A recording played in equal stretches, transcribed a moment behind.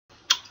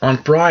on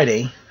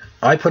Friday,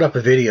 I put up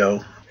a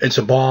video. It's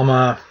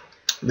Obama,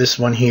 this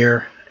one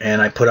here,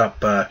 and I put up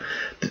the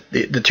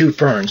two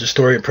ferns, the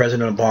story of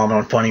President Obama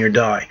on Funny or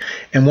Die.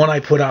 And one I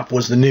put up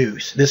was the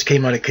news. This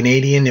came out of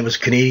Canadian. It was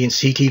Canadian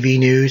CTV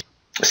News,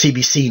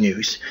 CBC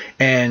News,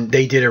 and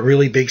they did a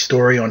really big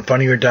story on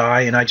Funny or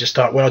Die. And I just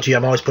thought, well, gee,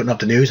 I'm always putting up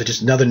the news. It's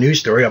just another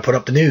news story. I'll put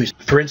up the news.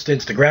 For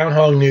instance, the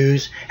Groundhog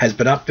News has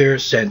been up there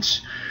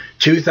since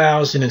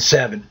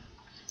 2007.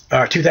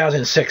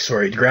 2006,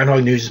 sorry. The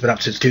Groundhog News has been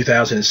up since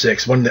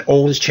 2006. One of the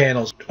oldest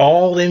channels.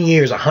 All them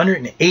years,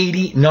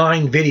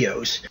 189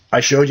 videos. I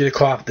showed you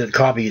the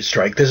copy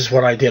strike. This is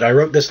what I did. I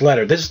wrote this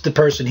letter. This is the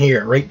person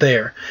here, right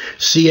there.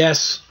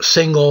 CS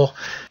Single.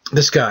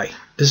 This guy.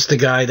 This is the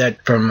guy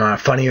that from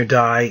Funny or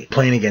Die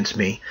playing against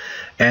me.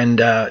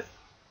 And I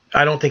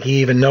don't think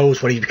he even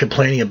knows what he's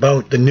complaining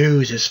about. The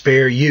news is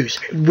fair use.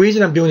 The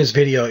reason I'm doing this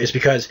video is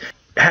because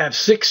have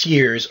 6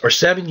 years or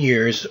 7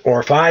 years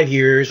or 5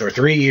 years or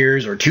 3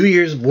 years or 2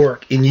 years of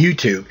work in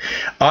YouTube,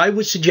 I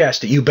would suggest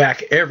that you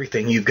back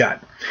everything you've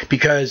got,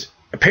 because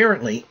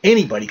apparently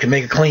anybody can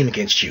make a claim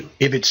against you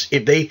if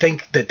they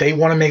think that they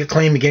want to make a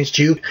claim against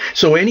you.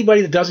 So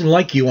anybody that doesn't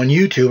like you on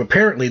YouTube,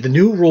 apparently the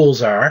new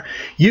rules are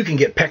you can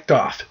get picked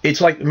off.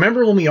 It's like,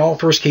 remember when we all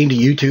first came to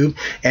YouTube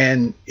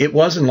and it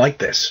wasn't like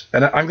this?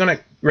 And I'm gonna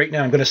right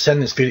now, I'm going to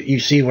send this video. You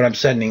see what I'm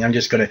sending. I'm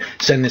just going to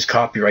send this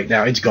copy right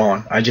now. It's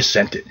gone. I just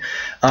sent it.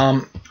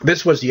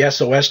 This was the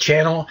SOS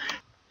channel.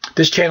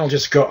 This channel I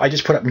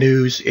just put up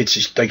news. It's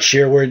just like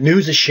shareware.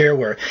 News is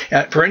shareware.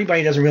 For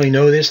anybody who doesn't really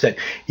know this, that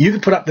you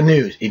can put up the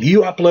news. If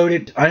you upload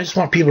it, I just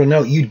want people to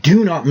know you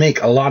do not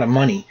make a lot of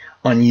money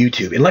on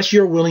YouTube unless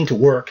you're willing to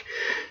work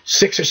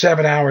 6 or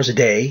 7 hours a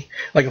day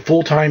like a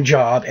full-time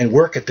job and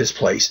work at this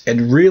place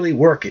and really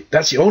work it.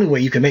 That's the only way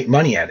you can make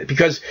money at it,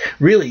 because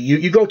really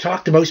you go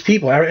talk to most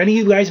people. Are any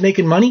of you guys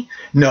making money?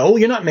 No,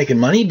 you're not making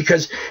money,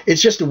 because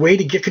it's just a way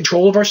to get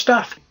control of our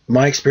stuff.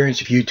 My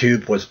experience of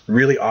YouTube was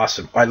really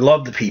awesome. I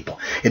love the people.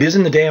 It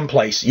isn't the damn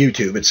place,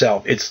 YouTube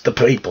itself. It's the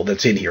people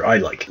that's in here I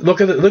like.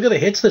 Look at the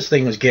hits this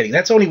thing was getting.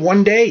 That's only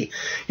one day.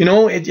 You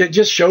know, it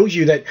just shows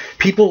you that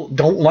people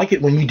don't like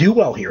it when you do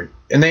well here.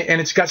 And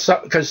it's got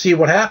some, because see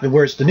what happened,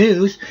 where it's the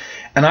news,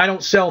 and I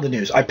don't sell the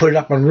news. I put it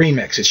up on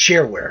Remix. It's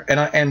shareware.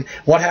 And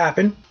what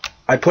happened?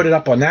 I put it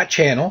up on that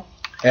channel,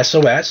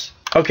 SOS.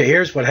 Okay,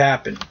 here's what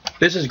happened.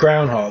 This is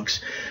Groundhogs.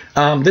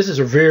 This is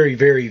a very,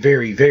 very,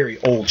 very,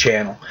 very old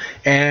channel,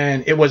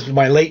 and it was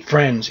my late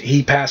friend's.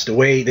 He passed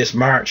away this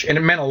March, and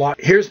it meant a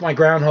lot. Here's my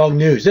Groundhog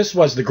News. This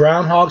was the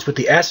Groundhogs with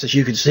the S, as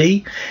you can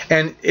see,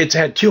 and it's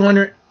had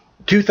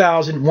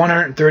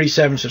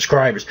 2,137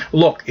 subscribers.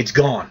 Look, it's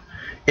gone.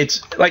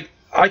 It's like,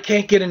 I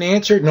can't get an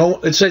answer. No,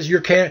 it says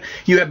you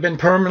have been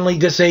permanently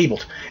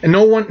disabled, and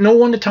no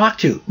one to talk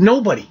to.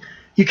 Nobody.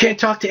 You can't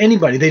talk to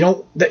anybody. They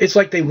don't. It's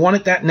like they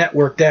wanted that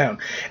network down.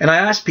 And I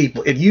asked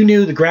people, if you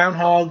knew the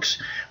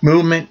Groundhogs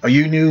movement, or if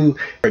you knew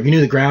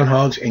the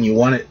Groundhogs and you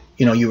wanted,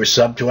 you were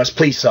subbed to us,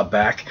 please sub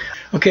back.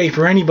 Okay,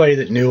 for anybody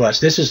that knew us,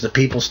 this is the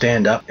People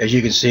Stand Up. As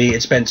you can see,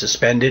 it's been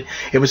suspended.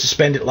 It was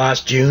suspended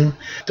last June.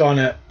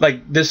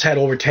 This had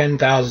over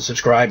 10,000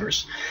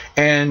 subscribers,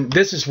 and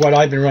this is what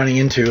I've been running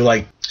into,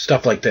 like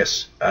stuff like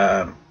this.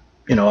 I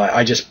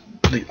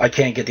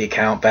can't get the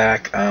account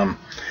back.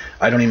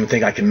 I don't even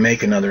think I can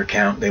make another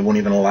account. They won't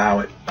even allow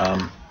it.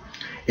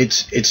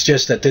 It's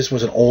just that this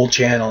was an old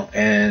channel,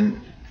 and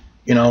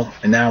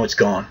and now it's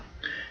gone.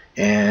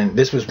 And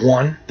this was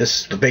one.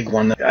 This is the big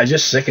one. I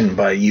just sickened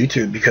by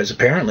YouTube, because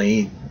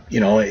apparently,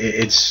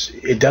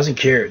 it doesn't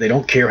care. They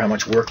don't care how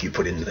much work you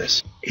put into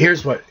this.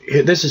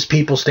 This is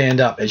People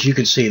Stand Up. As you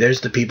can see, there's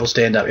the People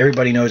Stand Up.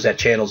 Everybody knows that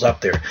channel's up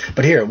there.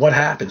 But here, what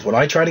happens when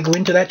I try to go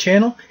into that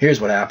channel?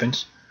 Here's what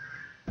happens.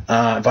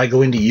 If I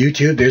go into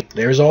YouTube,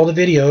 there's all the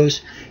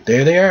videos.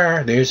 There they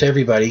are. There's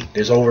everybody.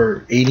 There's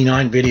over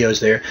 89 videos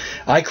there.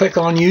 I click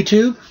on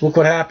YouTube. Look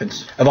what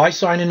happens. If I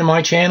sign into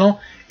my channel,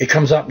 it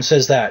comes up and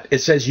says that. It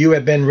says you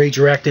have been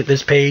redirected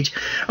this page.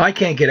 I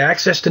can't get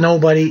access to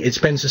nobody. It's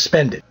been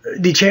suspended.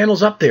 The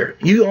channel's up there.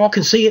 You all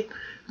can see it.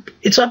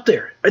 It's up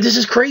there. This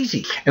is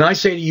crazy. And I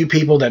say to you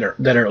people that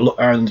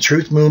are in the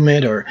truth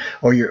movement, or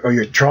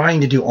you're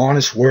trying to do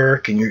honest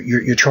work, and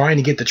you're trying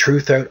to get the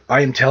truth out,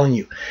 I am telling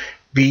you,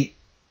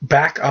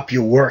 back up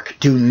your work.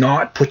 Do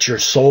not put your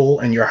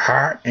soul and your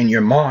heart and your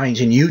minds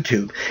in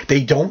YouTube.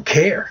 They don't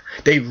care.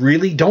 They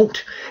really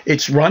don't.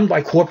 It's run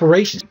by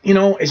corporations.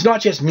 It's not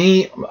just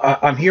me.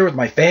 I'm here with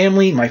my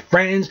family, my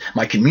friends,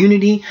 my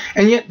community,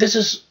 and yet this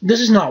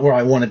is not where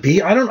I want to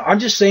be. I'm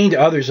just saying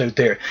to others out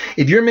there,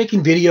 if you're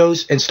making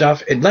videos and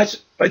stuff, and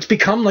it's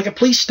become like a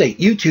police state.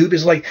 YouTube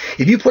is like,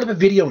 if you put up a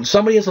video and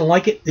somebody doesn't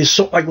like it,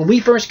 like when we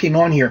first came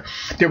on here,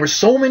 there were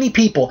so many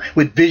people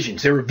with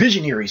visions. There were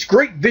visionaries,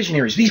 great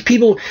visionaries. These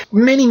people,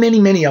 many, many,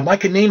 many of them. I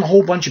could name a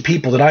whole bunch of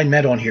people that I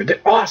met on here. They're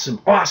awesome,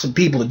 awesome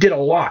people that did a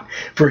lot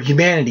for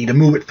humanity to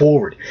move it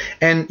forward.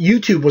 And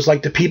YouTube was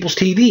like the people's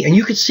TV, and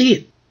you could see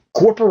it.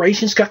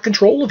 Corporations got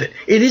control of it.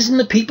 It isn't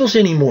the people's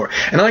anymore.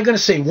 And I'm going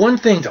to say one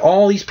thing to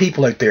all these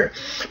people out there.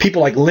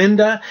 People like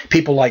Linda,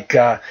 people like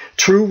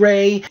True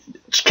Ray,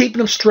 just keeping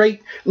them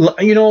straight.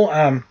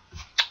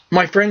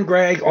 My friend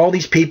Greg, all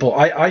these people,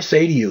 I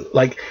say to you,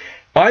 like,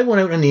 I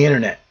went out on the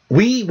internet.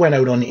 We went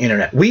out on the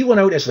internet. We went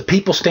out as the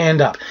People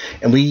Stand Up,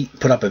 and we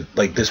put up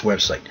like this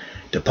website.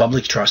 The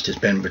public trust has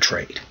been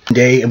betrayed.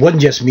 It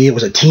wasn't just me. It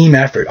was a team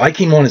effort. I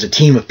came on as a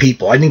team of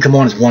people. I didn't come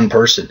on as one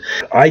person.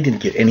 I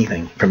didn't get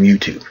anything from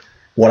YouTube.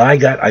 What I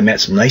got, I met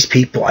some nice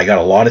people. I got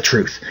a lot of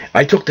truth.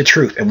 I took the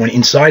truth and went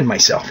inside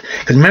myself.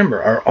 Because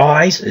remember, our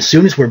eyes, as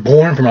soon as we're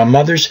born from our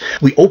mothers,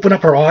 we open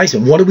up our eyes,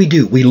 and what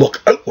do? We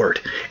look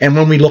outward. And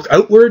when we look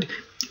outward,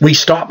 we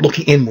stop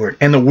looking inward.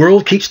 And the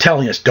world keeps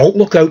telling us, don't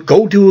look out,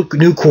 go do a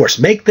new course,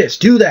 make this,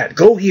 do that,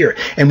 go here.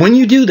 And when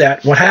you do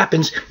that, what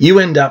happens? You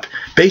end up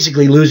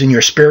basically losing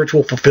your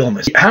spiritual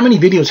fulfillment. How many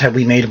videos have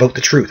we made about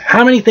the truth?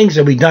 How many things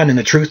have we done in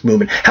the truth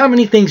movement? How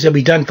many things have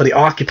we done for the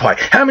Occupy?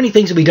 How many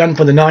things have we done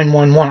for the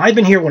 911? I've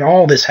been here when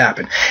all this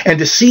happened. And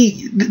to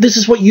see, this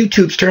is what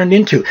YouTube's turned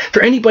into.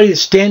 For anybody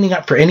that's standing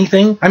up for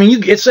anything, I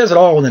mean, it says it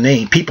all in the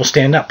name, People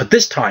Stand Up. But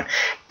this time,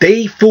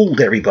 they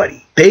fooled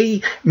everybody.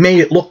 They made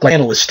it look like the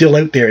channel is still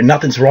out there and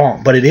nothing's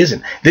wrong, but it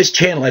isn't. This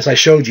channel, as I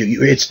showed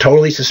you, it's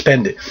totally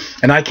suspended,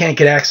 and I can't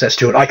get access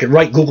to it. I could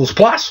write Google's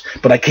Plus,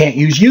 but I can't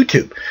use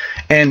YouTube,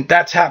 and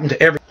that's happened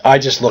to every. I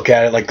just look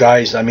at it like,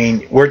 guys, I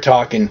mean, we're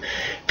talking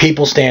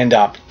People Stand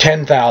Up,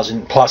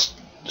 10,000 plus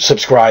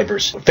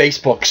subscribers.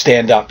 Facebook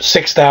Stand Up,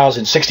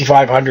 6,000,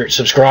 6,500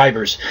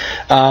 subscribers.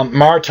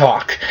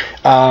 Martalk,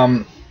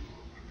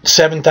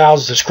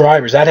 7,000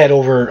 subscribers. That had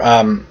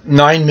over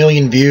 9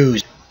 million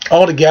views.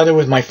 All together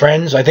with my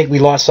friends, I think we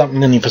lost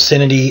something in the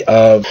vicinity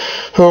of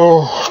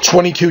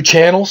 22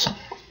 channels.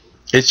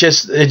 It's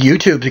just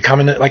YouTube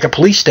becoming like a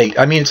police state.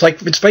 I mean,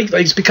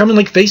 it's becoming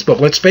like Facebook.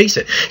 Let's face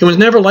it. It was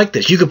never like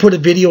this. You could put a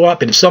video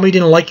up, and if somebody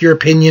didn't like your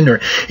opinion,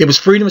 or it was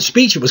freedom of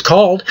speech, it was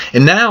called.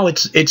 And now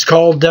it's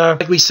called,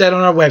 like we said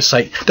on our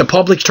website, the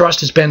public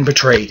trust has been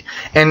betrayed.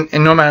 And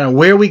no matter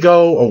where we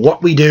go or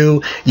what we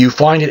do, you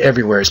find it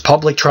everywhere. It's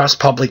public trust,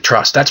 public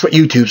trust. That's what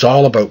YouTube's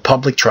all about,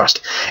 public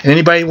trust. And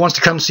anybody who wants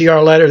to come see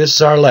our letter, this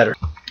is our letter.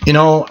 You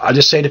know, I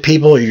just say to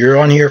people, you're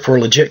on here for a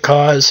legit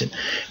cause and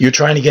you're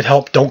trying to get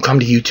help, don't come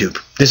to YouTube.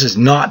 This is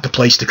not the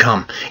place to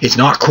come. It's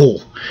not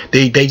cool.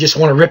 They just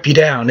want to rip you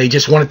down. They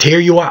just want to tear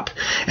you up.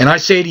 And I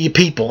say to you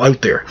people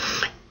out there,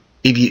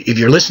 if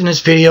you're listening to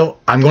this video,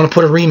 I'm going to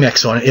put a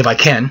remix on it if I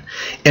can.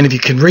 And if you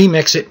can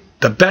remix it,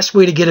 the best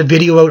way to get a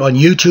video out on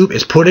YouTube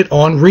is put it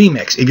on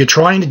remix. If you're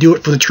trying to do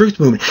it for the truth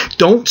movement,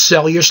 don't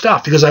sell your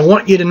stuff, because I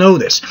want you to know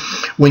this.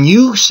 When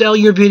you sell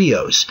your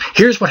videos,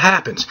 here's what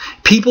happens.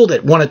 People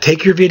that want to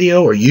take your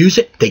video or use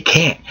it, they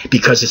can't,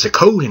 because it's a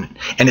code in it,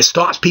 and it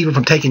stops people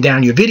from taking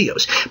down your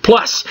videos.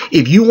 Plus,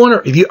 if you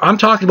want to, I'm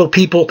talking about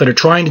people that are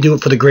trying to do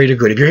it for the greater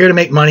good. If you're here to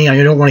make money,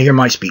 you don't want to hear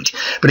my speech.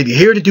 But if you're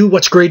here to do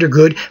what's greater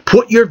good,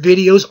 put your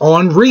videos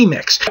on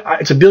remix.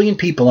 It's 1 billion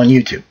people on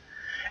YouTube.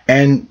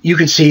 And you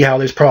can see how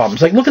there's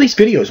problems. Like, look at these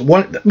videos.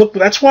 Look,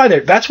 that's why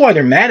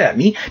they're mad at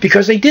me,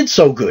 because they did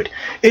so good.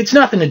 It's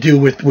nothing to do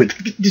with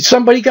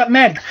somebody got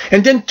mad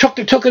and then took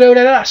it out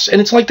at us. And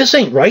it's like, this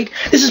ain't right.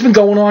 This has been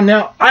going on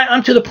now.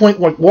 I'm to the point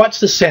where what's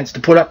the sense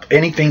to put up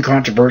anything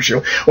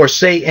controversial or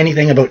say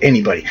anything about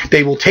anybody?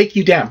 They will take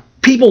you down.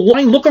 People,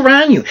 look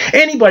around you.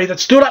 Anybody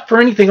that stood up for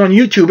anything on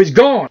YouTube is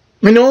gone.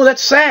 You know,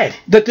 that's sad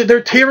that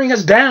they're tearing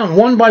us down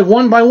one by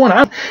one by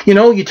one. You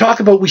know, you talk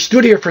about we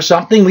stood here for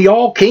something. We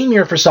all came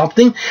here for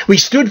something. We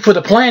stood for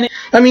the planet.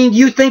 I mean,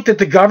 you think that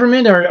the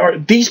government or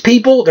these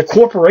people, the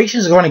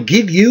corporations, are going to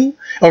give you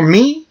or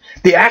me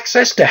the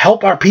access to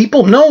help our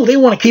people? No, they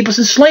want to keep us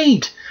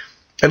enslaved.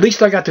 At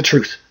least I got the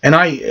truth. And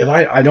if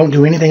I don't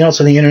do anything else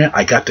on the internet,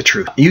 I got the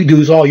truth. You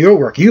lose all your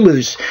work. You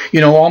lose, you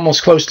know,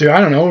 almost close to, I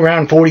don't know,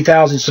 around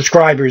 40,000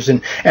 subscribers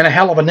and a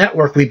hell of a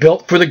network we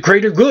built for the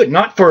greater good.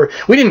 Not for,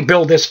 we didn't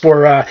build this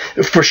for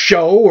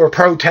show or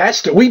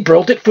protest. We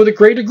built it for the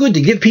greater good,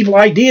 to give people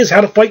ideas how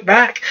to fight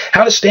back,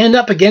 how to stand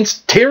up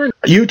against tyranny.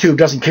 YouTube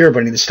doesn't care about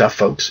any of this stuff,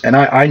 folks. And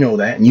I know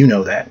that, and you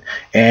know that.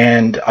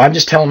 And I'm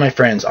just telling my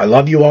friends, I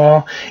love you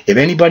all. If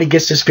anybody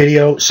gets this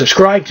video,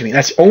 subscribe to me.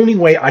 That's the only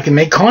way I can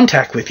make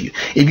contact with you.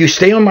 If you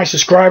stay on my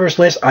subscribers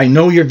list, I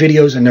know your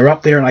videos and they're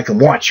up there and I can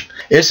watch them.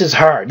 This is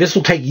hard. This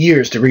will take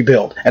years to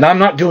rebuild, and I'm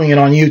not doing it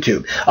on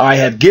YouTube. I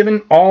have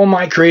given all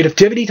my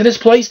creativity to this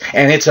place,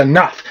 and it's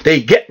enough.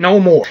 They get no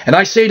more. And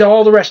I say to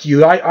all the rest of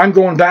you, I'm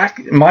going back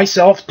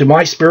myself to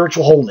my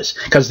spiritual wholeness,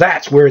 because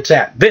that's where it's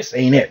at. This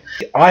ain't it.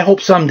 I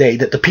hope someday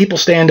that the People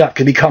Stand Up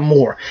can become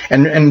more,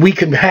 and we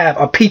can have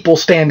a People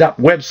Stand Up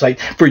website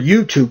for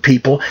YouTube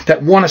people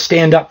that want to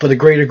stand up for the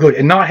greater good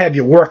and not have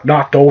your work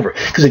knocked over.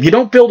 Because if you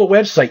don't build a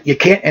website, you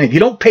can't, and if you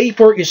don't pay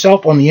for it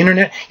yourself on the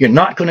internet, you're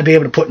not going to be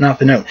able to put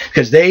nothing out,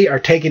 because they are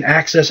taking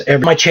access.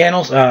 My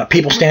channels,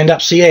 People Stand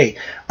Up CA,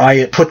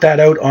 I put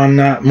that out on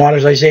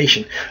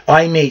monetization.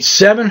 I made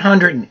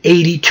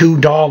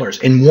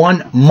 $782 in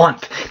 1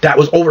 month. That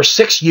was over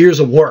 6 years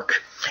of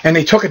work. And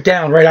they took it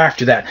down right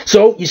after that.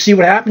 So you see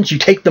what happens? You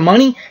take the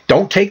money.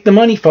 Don't take the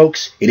money,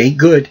 folks. It ain't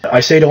good. I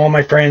say to all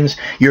my friends,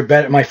 you're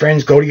better. My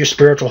friends, go to your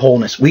spiritual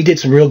wholeness. We did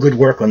some real good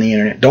work on the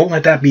internet. Don't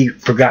let that be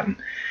forgotten.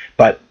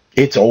 But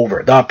It's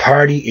over. The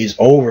party is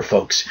over,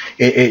 folks.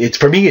 It's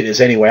for me. It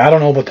is anyway. I don't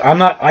know, but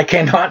I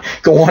cannot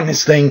go on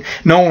this thing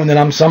knowing that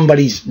I'm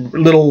somebody's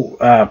little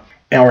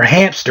or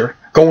hamster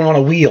going on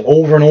a wheel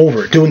over and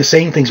over, doing the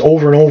same things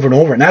over and over and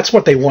over. And that's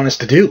what they want us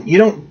to do.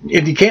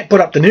 If you can't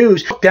put up the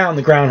news, put down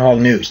the groundhog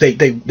news.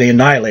 They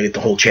annihilated the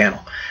whole channel.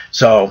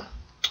 So,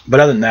 but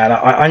other than that,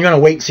 I'm going to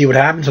wait and see what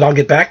happens, and I'll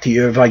get back to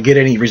you if I get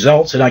any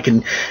results,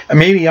 and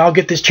maybe I'll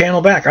get this channel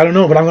back. I don't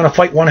know, but I'm going to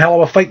fight one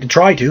hell of a fight to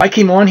try to. I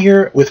came on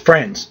here with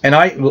friends, and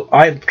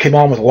I came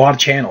on with a lot of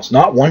channels,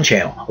 not one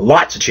channel,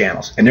 lots of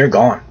channels, and they're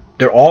gone.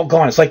 They're all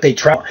gone. It's like they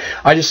travel.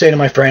 I just say to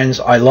my friends,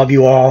 I love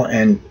you all,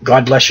 and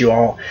God bless you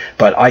all,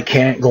 but I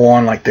can't go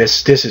on like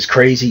this. This is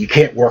crazy. You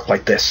can't work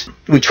like this.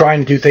 We're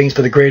trying to do things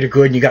for the greater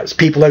good, and you got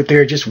people out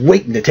there just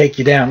waiting to take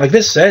you down. Like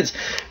this says,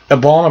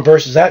 Obama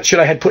versus that. Should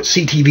I had put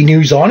CTV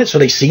News on it so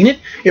they seen it?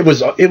 It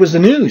was the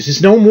news.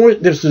 It's no more.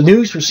 There's the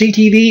news for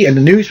CTV and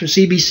the news for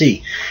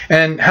CBC.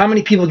 And how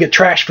many people get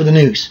trashed for the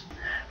news?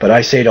 But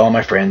I say to all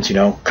my friends,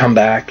 come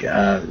back,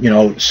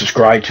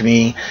 subscribe to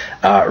me,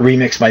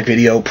 remix my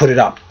video, put it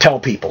up, tell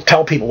people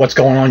what's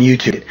going on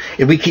YouTube.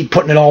 If we keep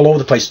putting it all over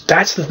the place,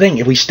 that's the thing.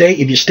 If you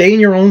stay in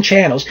your own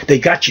channels, they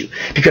got you,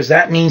 because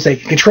that means they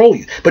can control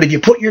you. But if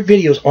you put your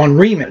videos on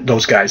remix,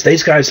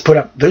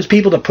 those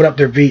people that put up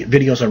their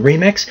videos on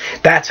remix,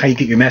 that's how you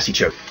get your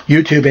message out.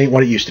 YouTube ain't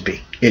what it used to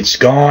be. It's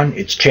gone.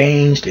 It's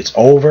changed. It's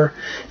over.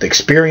 The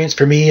experience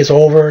for me is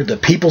over. The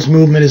people's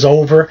movement is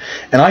over,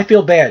 and I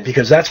feel bad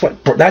because that's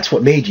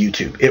what made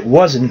YouTube. It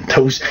wasn't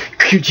those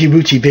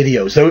coochie-woochie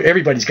videos. Though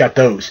everybody's got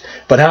those,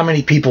 but how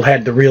many people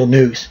had the real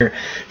news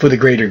for the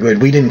greater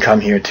good? We didn't come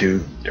here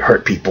to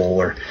hurt people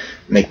or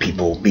make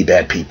people be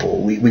bad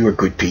people. We were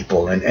good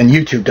people, and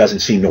YouTube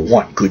doesn't seem to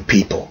want good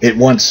people. It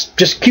wants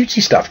just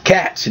cutesy stuff,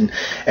 cats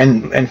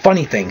and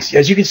funny things.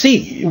 As you can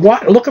see,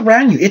 look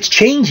around you. It's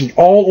changing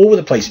all over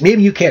the place.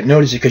 Maybe you can't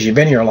notice it because you've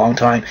been here a long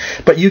time,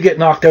 but you get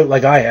knocked out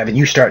like I have, and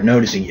you start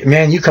noticing.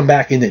 Man, you come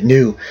back in it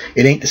new.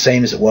 It ain't the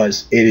same as it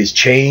was. It is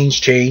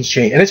changed.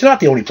 And it's not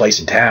the only place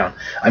in town.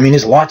 I mean,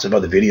 there's lots of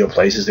other video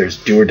places. There's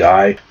Do or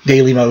Die,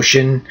 Daily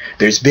Motion.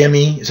 There's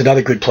Vimmy. It's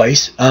another good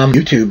place.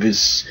 YouTube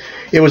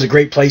it was a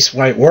great place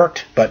when it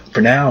worked, but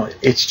for now,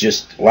 it's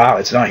just, wow,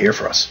 it's not here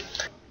for us.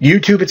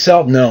 YouTube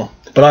itself, no,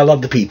 but I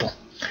love the people.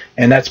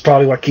 And that's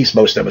probably what keeps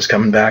most of us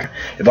coming back.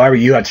 If I were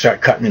you, I'd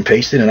start cutting and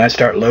pasting, and I'd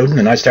start loading,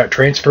 and I'd start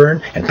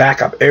transferring, and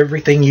back up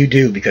everything you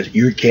do, because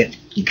you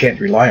can't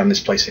rely on this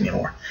place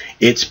anymore.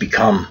 It's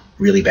become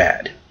really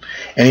bad.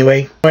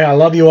 Anyway, I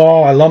love you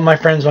all. I love my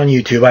friends on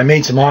YouTube. I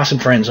made some awesome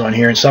friends on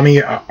here, and some of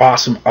you are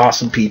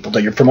awesome people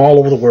that you're from all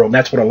over the world. And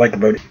that's what I like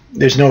about it.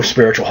 There's no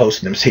spiritual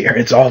holiness here.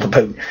 It's all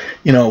about,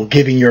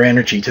 giving your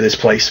energy to this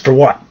place. For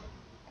what?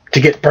 To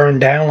get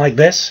burned down like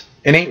this?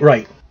 It ain't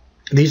right.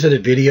 These are the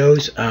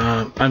videos.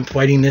 I'm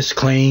fighting this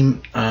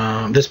claim.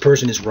 This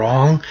person is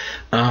wrong.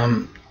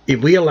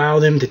 If we allow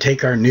them to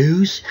take our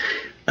news,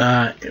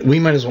 we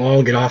might as well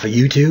all get off of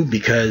YouTube,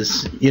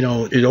 because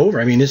it's over.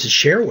 I mean, this is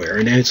shareware,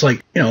 and it's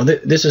like,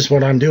 this is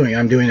what I'm doing.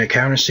 I'm doing a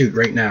countersuit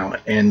right now,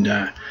 and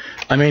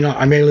I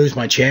may lose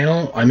my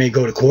channel. I may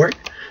go to court,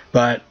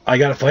 but I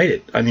got to fight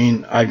it. I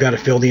mean, I've got to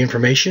fill the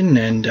information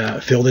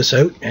and fill this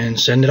out and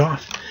send it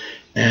off.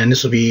 And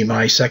this will be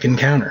my second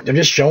counter. I'm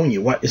just showing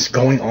you what is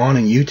going on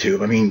in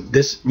YouTube. I mean,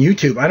 this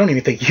YouTube, I don't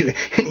even think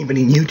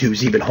anybody in YouTube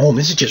is even home.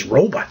 This is just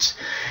robots.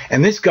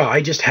 And this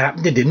guy just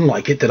happened to didn't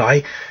like it that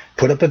I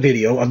put up a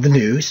video of the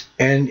news,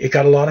 and it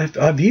got a lot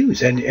of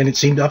views, and it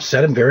seemed to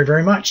upset him very,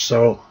 very much.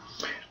 So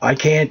I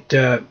just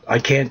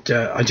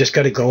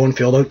got to go and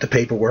fill out the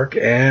paperwork,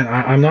 and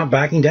I'm not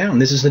backing down.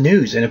 This is the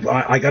news, and if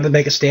I got to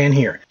make a stand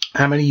here.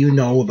 How many of you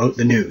know about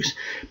the news?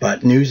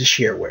 But news is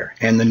shareware,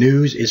 and the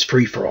news is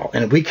free for all.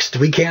 And if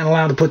we can't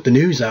allow to put the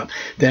news up,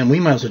 then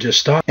we might as well just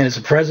stop. And it's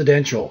a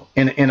presidential,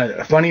 and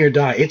a Funny or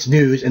Die, it's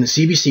news, and the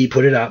CBC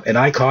put it up, and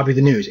I copied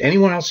the news.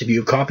 Anyone else, if you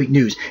have copied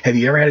news, have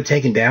you ever had it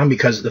taken down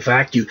because of the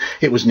fact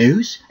it was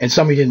news, and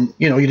somebody didn't,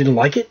 you didn't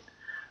like it?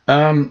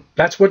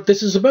 That's what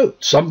this is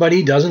about.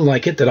 Somebody doesn't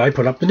like it that I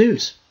put up the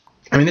news.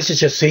 I mean, this is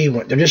just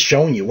I'm just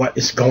showing you what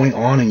is going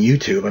on in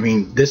YouTube. I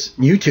mean, this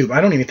YouTube,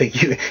 I don't even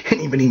think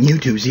anybody in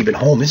YouTube is even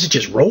home. This is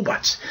just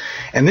robots.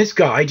 And this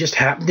guy just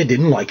happened to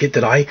didn't like it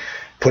that I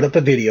put up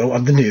a video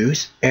of the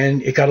news,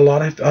 and it got a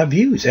lot of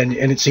views, and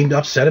it seemed to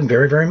upset him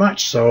very, very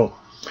much. So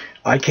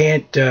I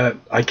just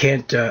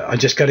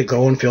got to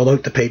go and fill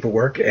out the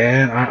paperwork,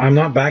 and I'm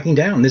not backing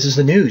down. This is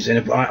the news, and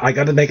if I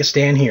got to make a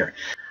stand here.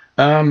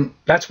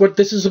 That's what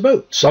this is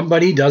about.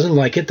 Somebody doesn't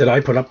like it that I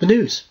put up the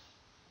news.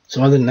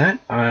 So other than that,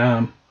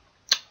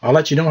 I'll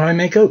let you know how I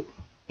make out.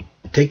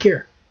 Take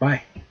care.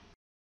 Bye.